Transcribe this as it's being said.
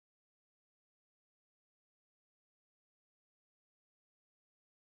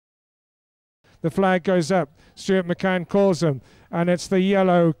The flag goes up. Stuart McCann calls them, and it's the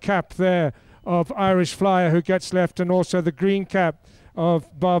yellow cap there of Irish Flyer who gets left, and also the green cap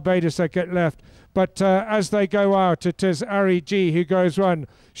of Barbados that get left. But as they go out, it is Ari G who goes 1.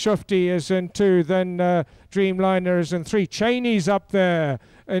 Shufti is in 2. Then Dreamliner is in 3. Cheney's up there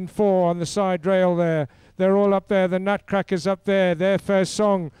in 4 on the side rail there. They're all up there. The Nutcracker's up there. Their first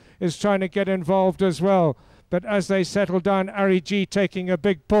song is trying to get involved as well. But as they settle down, Ari G taking a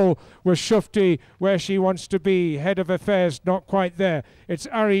big pull with Shufti where she wants to be. Head of affairs, not quite there. It's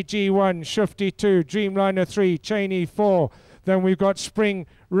Ari G 1, Shufti 2, Dreamliner 3, Cheney 4. Then we've got Spring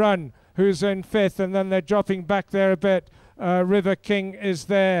Run, who's in 5th, and then they're dropping back there a bit. River King is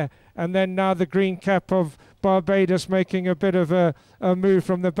there, and then now the green cap of Barbados making a bit of a move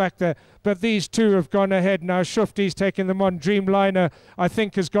from the back there. But these two have gone ahead now. Shufti's taking them on. Dreamliner, I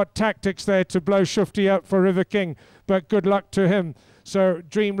think, has got tactics there to blow Shufti up for River King, but good luck to him. So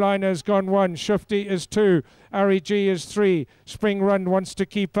Dreamliner's gone 1, Shufti is 2, Ari G is 3, Spring Run wants to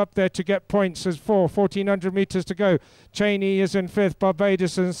keep up there to get points as 4, 1400 meters to go. Cheney is in 5th,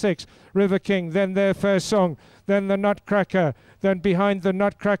 Barbados in 6th, River King, then their first song, then the Nutcracker, then behind the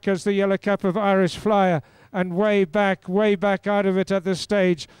Nutcrackers the yellow cap of Irish Flyer, and way back out of it at this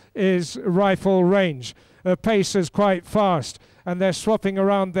stage is Rifle Range. The pace is quite fast, and they're swapping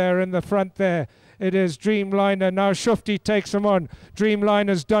around there in the front there. It is Dreamliner. Now Shufti takes them on.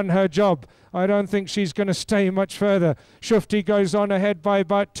 Dreamliner's done her job. I don't think she's going to stay much further. Shufti goes on ahead by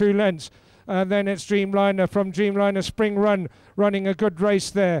about 2 lengths. And then it's Dreamliner. From Dreamliner, Spring Run running a good race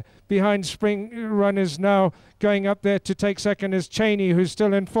there. Behind Spring Run is now going up there to take second is Cheney, who's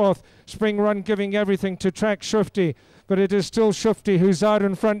still in 4th. Spring Run giving everything to track Shufti. But it is still Shufti who's out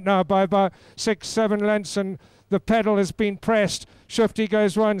in front now by about 6, 7 lengths, and the pedal has been pressed. Shufti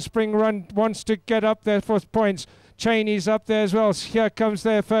goes 1. Spring Run wants to get up there for points. Cheney's up there as well. Here comes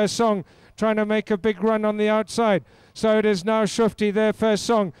their first song, trying to make a big run on the outside. So it is now Shufti, their first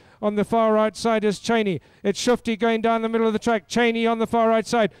song. On the far right side is Cheney. It's Shufti going down the middle of the track. Cheney on the far right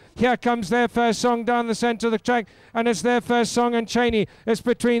side. Here comes their first song down the centre of the track, and it's their first song and Cheney. It's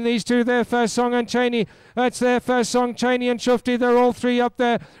between these two, their first song and Cheney. That's their first song, Cheney and Shufti. They're all 3 up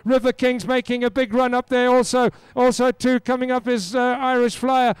there. River King's making a big run up there also. Also 2 coming up is Irish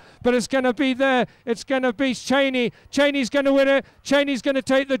Flyer, but it's going to be there. It's going to be Cheney. Cheney's going to win it. Cheney's going to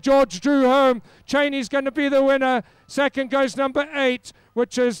take the George Drew home. Cheney's going to be the winner. Second goes number 8,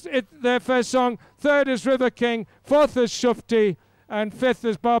 which is their first song. Third is River King. 4th is Shufti. And 5th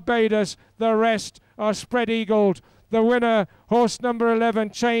is Barbados. The rest are spread-eagled. The winner, horse number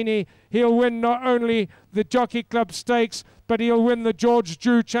 11, Cheney. He'll win not only the Jockey Club Stakes, but he'll win the George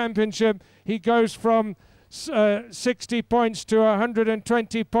Drew Championship. He goes from 60 points to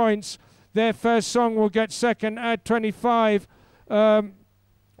 120 points. Their first song will get second, add 25.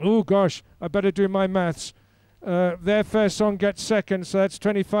 Oh, gosh, I better do my maths. Their first song gets second, so that's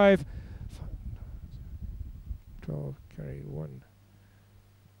 25. 12, carry 1.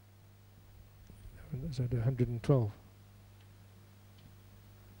 Is that 112?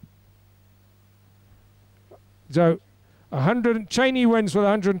 So 100. Cheney wins with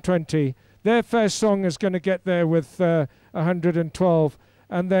 120. Their first song is going to get there with 112.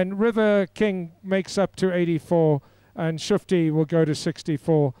 And then River King makes up to 84, and Shufti will go to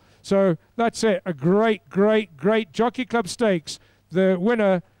 64. So that's it. A great, great, great Jockey Club Stakes. The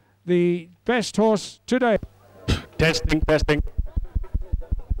winner, the best horse today. Testing, testing.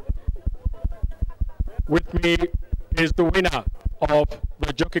 With me is the winner of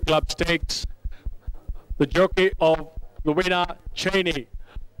the Jockey Club Stakes, the jockey of the winner, Cheney,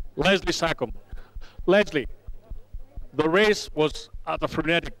 Leslie Sackham. Leslie, the race was at a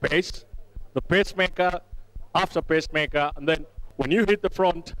frenetic pace. The pacemaker, after pacemaker, and then when you hit the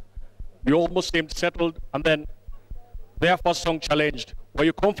front, you almost seemed settled, and then their first song challenged. Were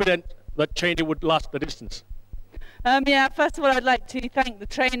you confident that Cheney would last the distance? Yeah, first of all, I'd like to thank the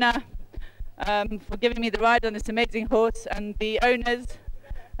trainer for giving me the ride on this amazing horse, and the owners.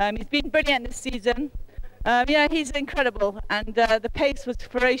 He's been brilliant this season. Yeah, he's incredible, and the pace was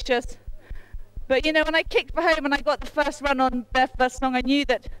ferocious. But you know, when I kicked for home and I got the first run on their first song, I knew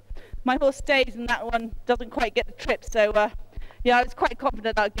that my horse stays and that one doesn't quite get the trip. So yeah, I was quite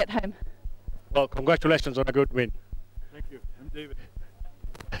confident I'd get home. Well, congratulations on a good win. Thank you. I'm David.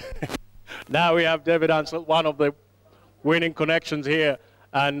 Now we have David Ansel, one of the winning connections here,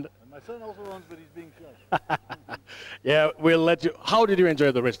 and my son also runs, but he's being shy. yeah, we'll let you. How did you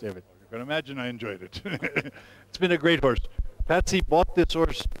enjoy the race, David? You can imagine I enjoyed it. It's been a great horse. Patsy bought this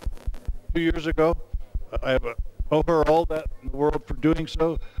horse 2 years ago. I owe her all that in the world for doing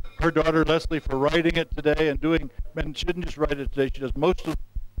so. Her daughter Leslie for riding it today and she didn't just ride it today, she does most of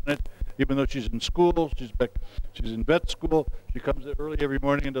it. even though she's in school, she's in vet school. She comes in early every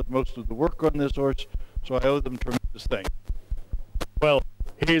morning and does most of the work on this horse. So I owe them tremendous thanks. Well,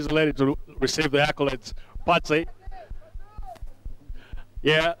 he's ready to receive the accolades. Patsy.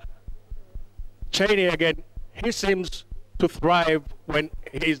 Yeah. Cheney again, he seems to thrive when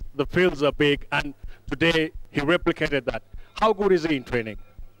the fields are big, and today he replicated that. How good is he in training?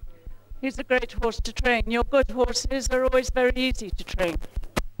 He's a great horse to train. Your good horses are always very easy to train.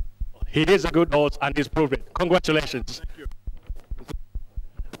 He is a good horse and he's proved it. Congratulations. Thank you.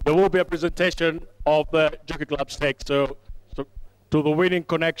 There will be a presentation of the Jockey Club Stakes. So to the winning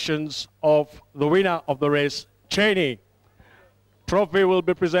connections of the winner of the race, Cheney. Trophy will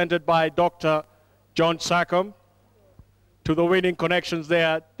be presented by Dr. John Sackham. To the winning connections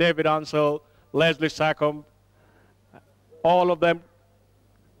there, David Ansell, Leslie Sackham, all of them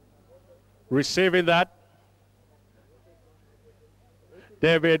receiving that.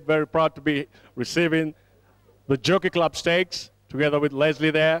 David, very proud to be receiving the Jockey Club Stakes together with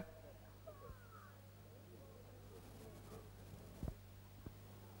Leslie there.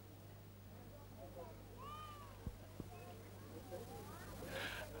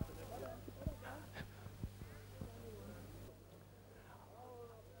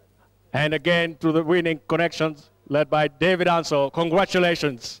 And again to the winning connections led by David Ansell.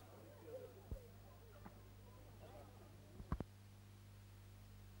 Congratulations.